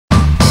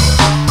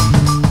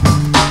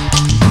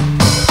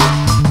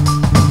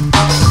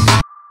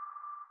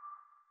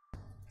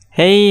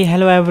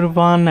Hello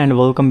everyone and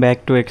welcome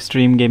back to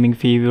Extreme Gaming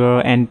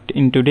Fever, and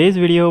in today's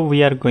video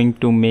we are going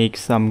to make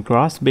some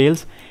grass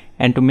bales.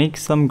 And to make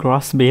some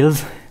grass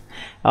bales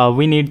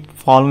we need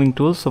following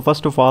tools. So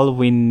first of all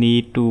we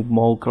need to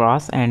mow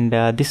grass, and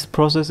this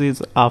process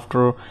is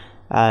after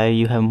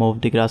you have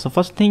mowed the grass. So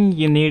first thing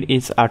you need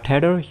is a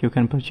tether. You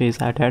can purchase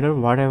a tether,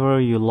 whatever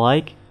you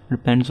like,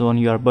 depends on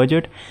your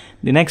budget.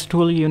 The next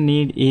tool you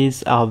need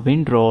is a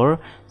windrower,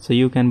 so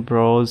you can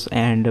browse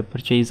and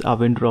purchase a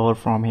windrower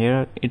from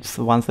here. It's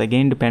once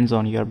again depends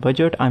on your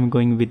budget. I'm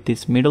going with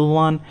this middle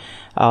one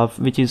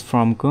which is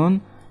from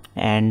Kun,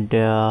 and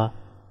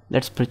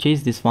let's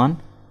purchase this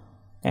one.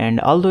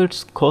 And although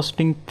it's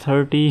costing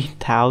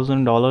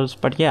 $30,000,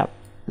 but yeah,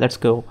 let's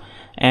go.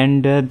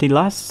 And the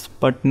last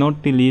but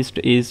not the least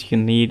is you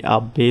need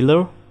a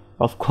baler,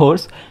 of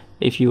course,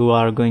 if you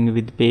are going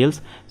with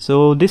bales.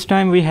 So this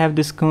time we have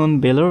this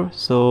cone baler,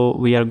 so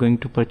we are going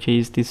to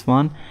purchase this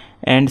one.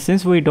 And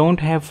since we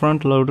don't have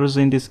front loaders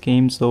in this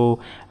game, so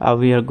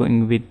we are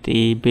going with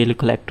the bale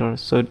collector.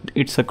 So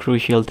it's a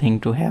crucial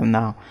thing to have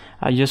now.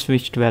 I just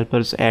wish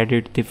developers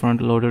added the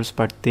front loaders,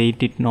 but they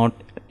did not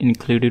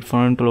included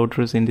front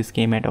loaders in this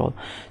game at all.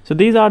 So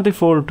these are the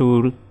four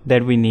tools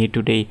that we need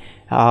today: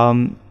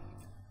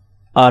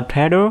 a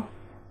tether,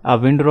 a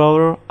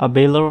windrower, a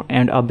baler,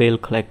 and a bale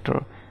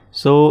collector.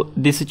 So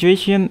the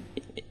situation,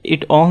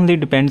 it only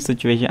depends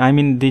situation. I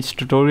mean, this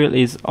tutorial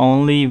is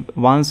only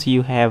once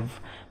you have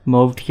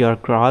mowed your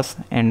grass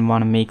and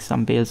want to make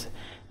some bales.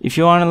 If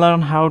you want to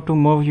learn how to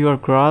mow your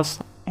grass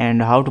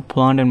and how to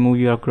plant and move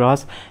your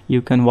grass,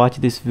 you can watch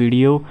this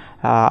video.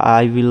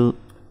 I will,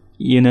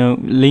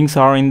 links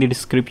are in the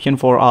description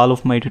for all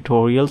of my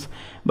tutorials.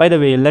 By the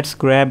way, let's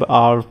grab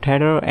our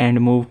tether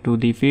and move to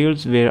the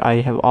fields where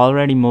I have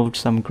already mowed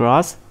some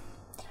grass.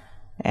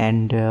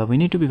 And we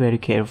need to be very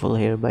careful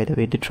here. By the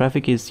way, the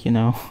traffic is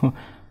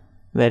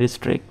very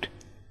strict.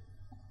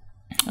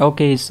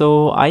 Okay,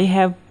 so I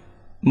have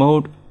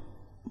mowed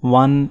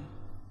some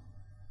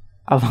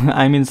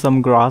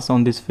grass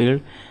on this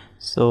field.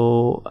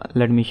 So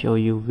let me show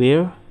you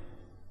where.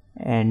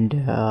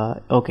 And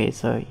okay,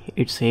 so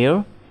it's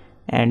here,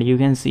 and you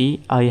can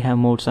see I have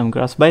mowed some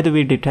grass. By the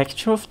way, the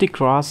texture of the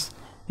grass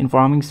in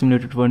Farming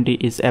Simulator 20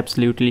 is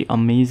absolutely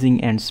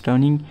amazing and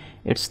stunning.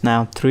 It's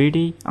now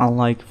 3D,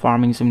 unlike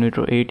Farming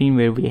Simulator 18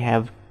 where we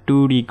have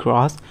 2D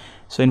grass.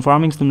 So in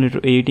Farming Simulator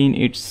 18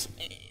 it's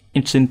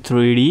in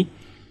 3D.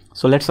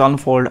 So let's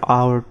unfold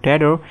our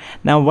tether.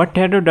 Now what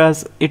tether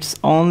does, it's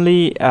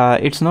only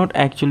it's not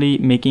actually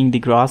making the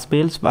grass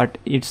bales, but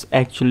it's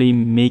actually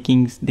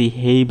making the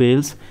hay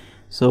bales.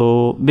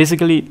 So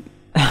basically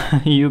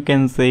you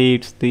can say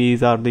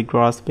these are the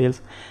grass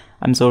bales.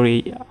 I'm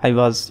sorry, I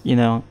was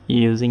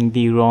using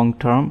the wrong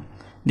term.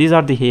 These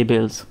are the hay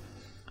bales.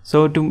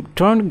 So to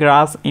turn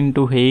grass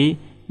into hay,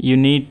 you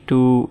need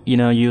to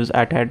use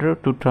a tether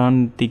to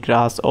turn the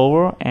grass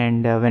over,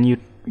 and when you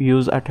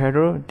use a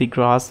tether, the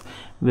grass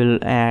will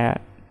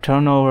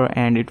turn over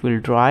and it will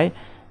dry.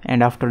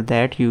 And after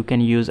that you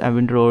can use a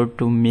windrower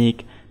to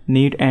make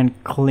neat and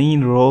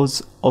clean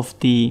rows of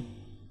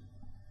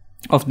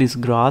this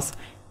grass,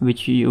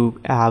 which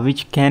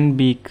can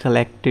be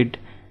collected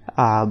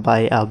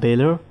by a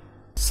baler.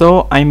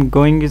 So I'm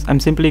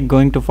simply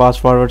going to fast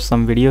forward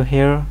some video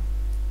here.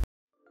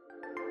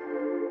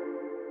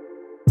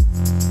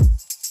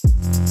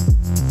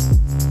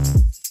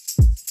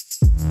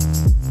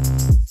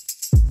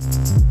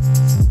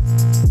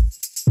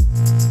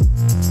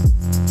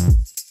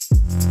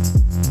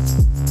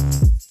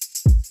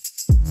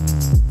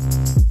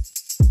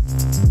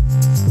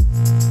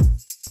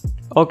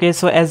 Okay,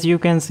 so as you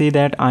can see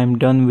that I'm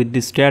done with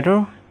this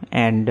tether,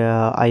 and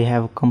I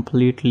have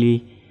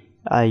completely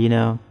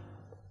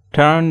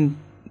turned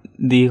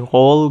the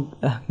whole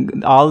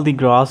all the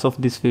grass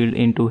of this field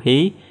into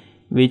hay,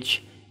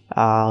 which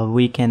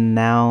we can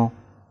now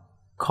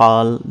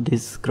call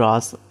this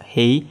grass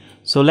hay.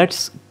 So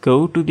let's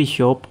go to the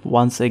shop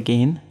once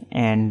again,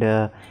 and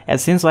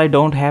since I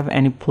don't have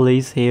any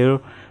place here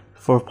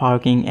for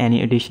parking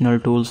any additional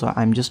tools, so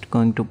I'm just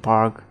going to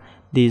park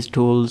these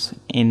tools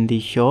in the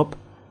shop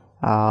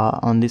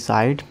on the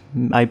side.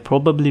 I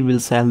probably will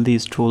sell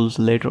these tools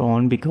later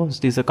on because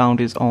this account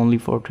is only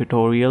for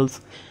tutorials,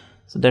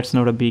 so that's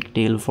not a big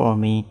deal for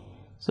me.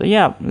 So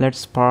yeah,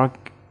 let's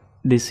park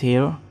this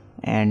here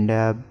and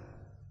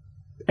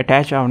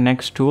attach our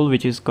next tool,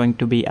 which is going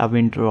to be a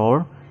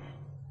windrower.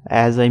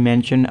 As I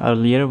mentioned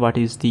earlier, what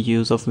is the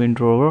use of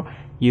windrower?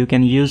 You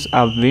can use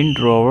a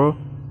windrower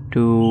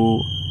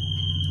to,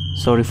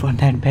 sorry for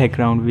that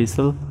background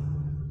whistle.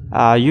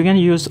 You can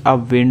use a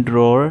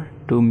windrower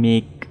to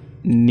make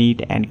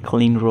neat and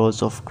clean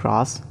rows of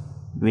grass,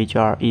 which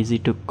are easy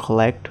to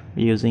collect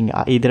using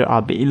either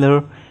a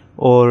baler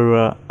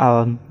or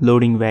a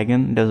loading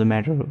wagon. Doesn't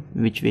matter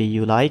which way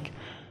you like,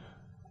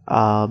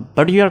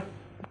 but you are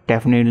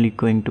definitely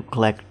going to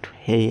collect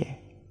hay.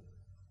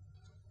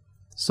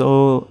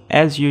 So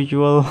as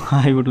usual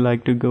I would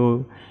like to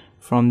go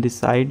from this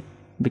side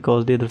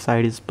because the other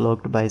side is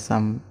blocked by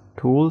some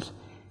tools.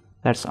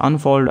 Let's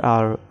unfold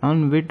our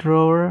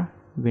windrower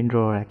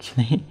windrower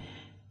actually,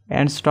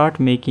 and start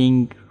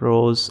making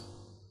rows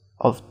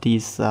of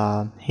these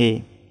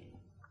hay.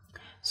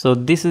 So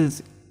this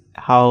is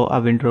how a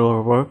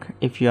windrower work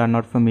if you are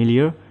not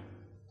familiar.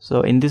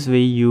 So in this way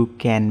you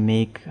can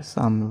make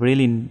some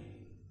really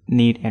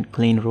neat and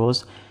clean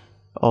rows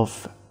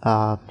of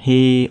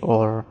hay,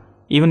 or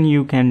even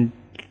you can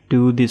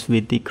do this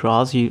with the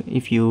grass.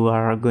 If you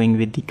are going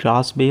with the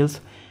grass bales,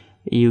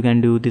 you can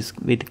do this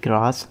with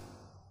grass.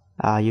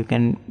 You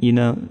can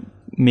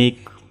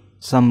make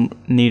some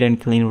neat and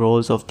clean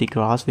rows of the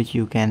grass, which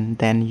you can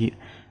then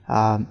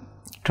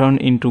turn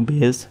into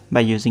bales by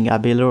using a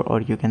baler,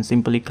 or you can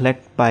simply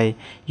collect by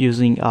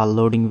using a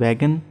loading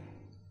wagon.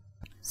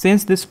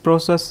 Since this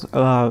process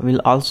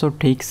will also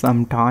take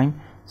some time,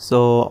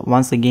 so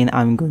once again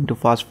I'm going to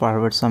fast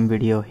forward some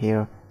video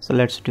here. So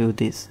let's do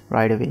this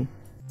right away.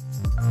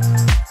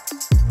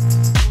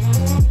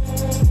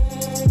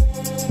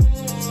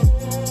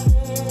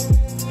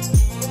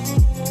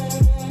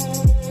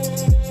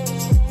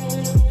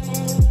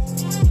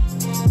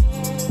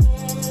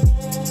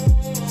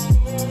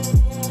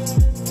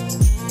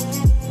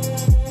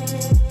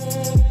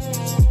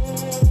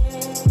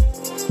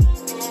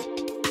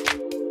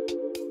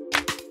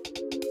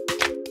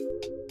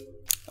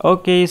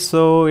 Okay,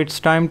 so it's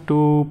time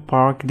to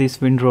park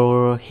this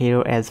windrower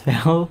here as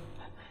well,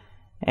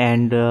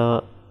 and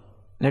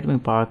let me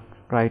park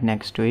right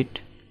next to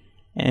it.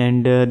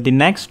 And the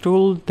next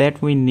tool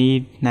that we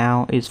need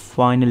now is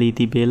finally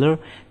the baler.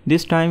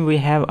 This time we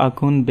have a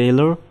Kun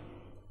baler,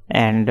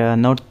 and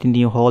not the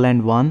New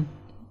Holland one.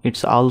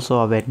 It's also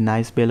a very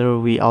nice baler.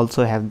 We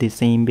also have the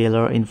same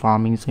baler in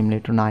Farming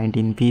Simulator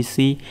 19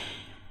 PC,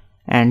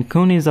 and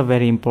Kun is a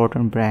very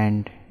important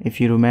brand. If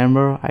you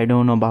remember, I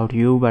don't know about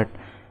you, but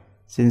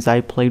since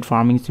I played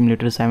Farming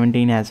Simulator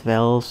 17 as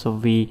well, so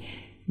we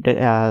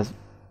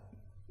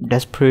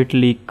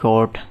desperately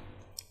got,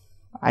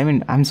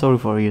 I'm sorry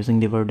for using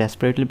the word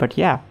desperately, but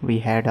yeah, we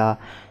had a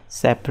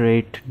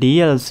separate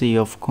DLC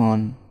of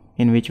Kun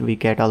in which we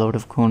get a lot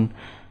of Kun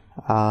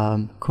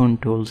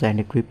tools and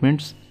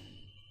equipments.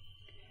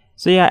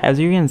 So yeah, as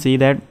you can see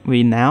that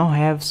we now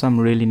have some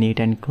really neat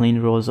and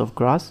clean rows of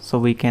grass, so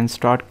we can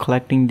start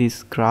collecting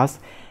this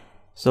grass.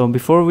 So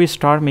before we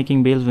start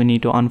making bales, we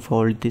need to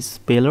unfold this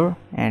baler,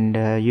 and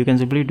you can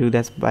simply do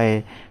this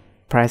by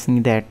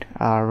pressing that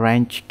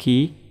wrench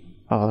key,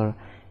 or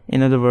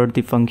in other words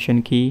the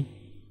function key,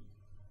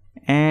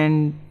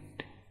 and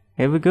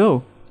here we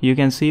go. You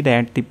can see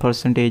that the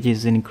percentage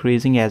is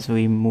increasing as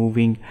we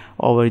moving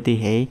over the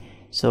hay.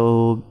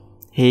 So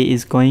hay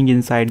is going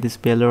inside this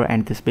baler,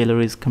 and this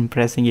baler is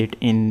compressing it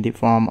in the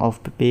form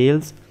of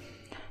bales.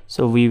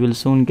 So we will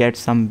soon get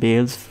some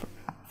bales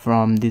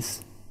from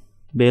this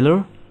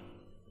baler.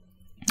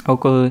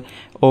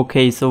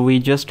 Okay, so we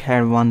just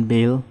had one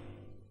bale.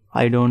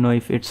 I don't know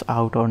if it's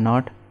out or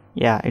not.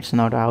 Yeah, it's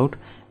not out,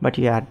 but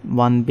yeah,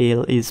 one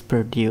bale is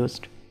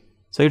produced,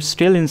 so it's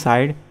still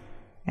inside,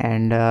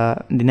 and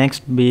the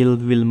next bale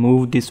will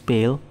move this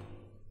bale,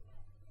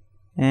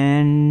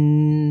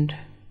 and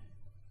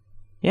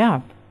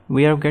yeah,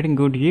 we are getting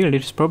good yield.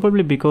 It's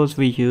probably because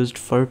we used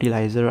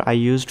fertilizer. I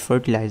used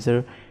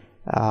fertilizer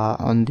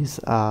on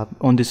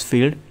this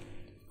field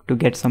to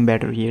get some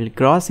better yield.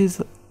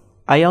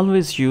 I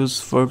always use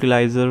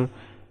fertilizer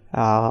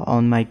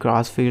on my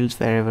grass fields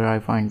wherever I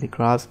find the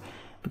grass,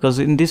 because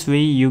in this way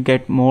you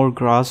get more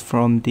grass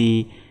from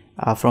the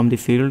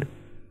field,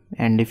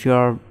 and if you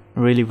are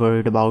really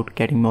worried about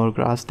getting more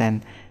grass,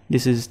 then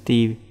this is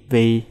the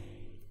way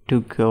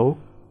to go.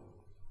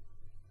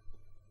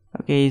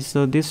 Okay,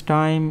 so this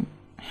time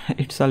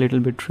it's a little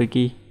bit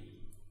tricky.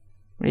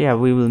 Yeah,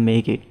 we will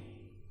make it.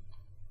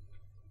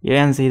 You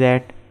can see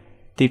that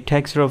the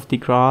texture of the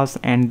grass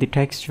and the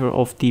texture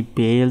of the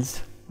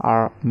bales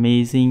are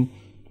amazing.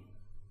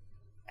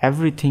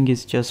 Everything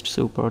is just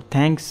super.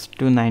 Thanks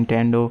to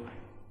Nintendo.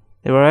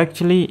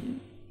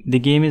 The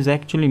game is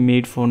actually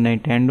made for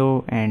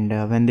Nintendo, and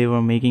when they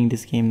were making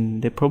this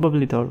game, they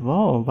probably thought,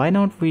 wow, why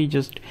not we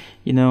just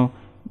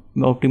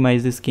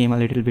optimize this game a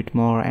little bit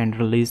more and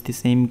release the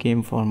same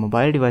game for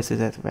mobile devices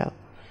as well.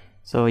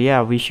 So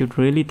yeah, we should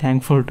really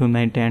thankful to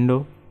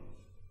Nintendo.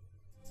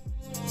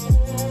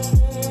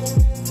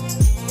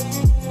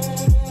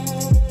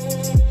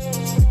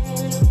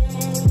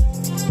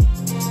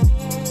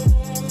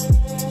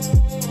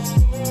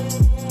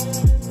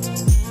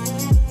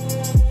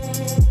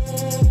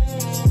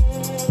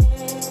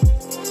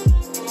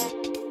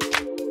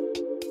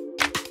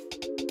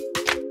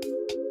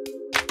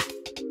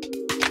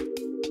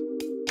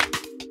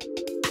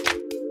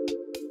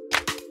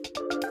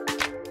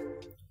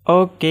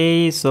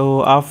 Okay,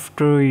 so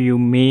after you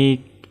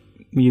made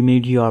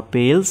your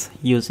bales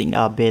using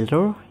a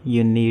baler,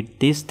 you need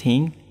this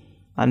thing.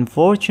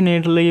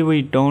 Unfortunately,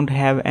 we don't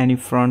have any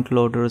front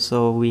loader,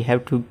 so we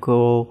have to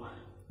go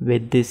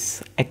with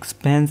this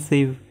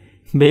expensive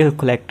bale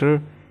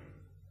collector.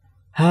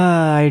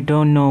 I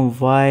don't know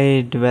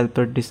why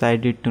developer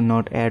decided to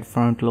not add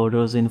front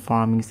loaders in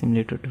Farming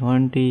Simulator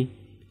 20.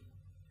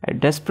 I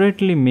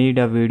desperately made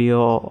a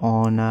video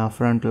on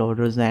front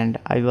loaders, and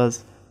I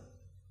was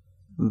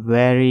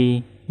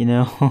very,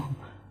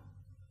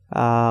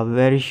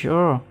 very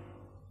sure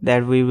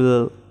that we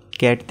will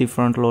get the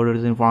front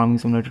loaders in Farming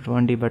Simulator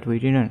 20, but we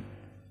didn't.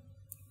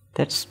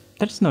 That's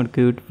not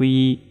good.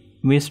 We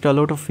missed a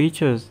lot of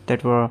features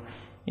that were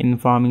in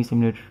Farming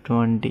Simulator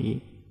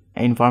 20,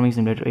 in Farming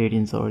Simulator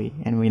 18, sorry,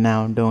 and we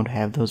now don't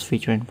have those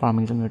features in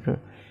Farming Simulator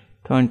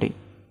 20.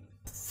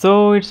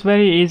 So it's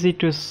very easy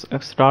to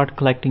start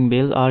collecting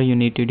bales. All you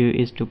need to do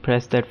is to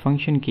press that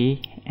function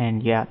key,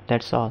 and yeah,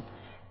 that's all.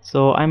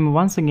 So I'm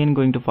once again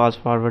going to fast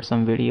forward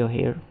some video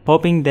here,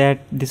 hoping that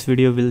this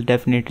video will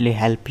definitely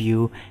help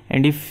you.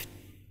 And if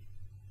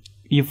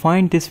you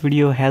find this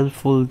video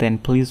helpful, then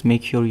please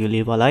make sure you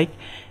leave a like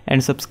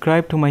and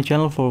subscribe to my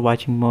channel for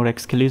watching more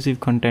exclusive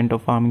content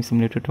of Farming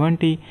Simulator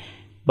 20.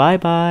 Bye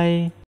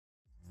bye.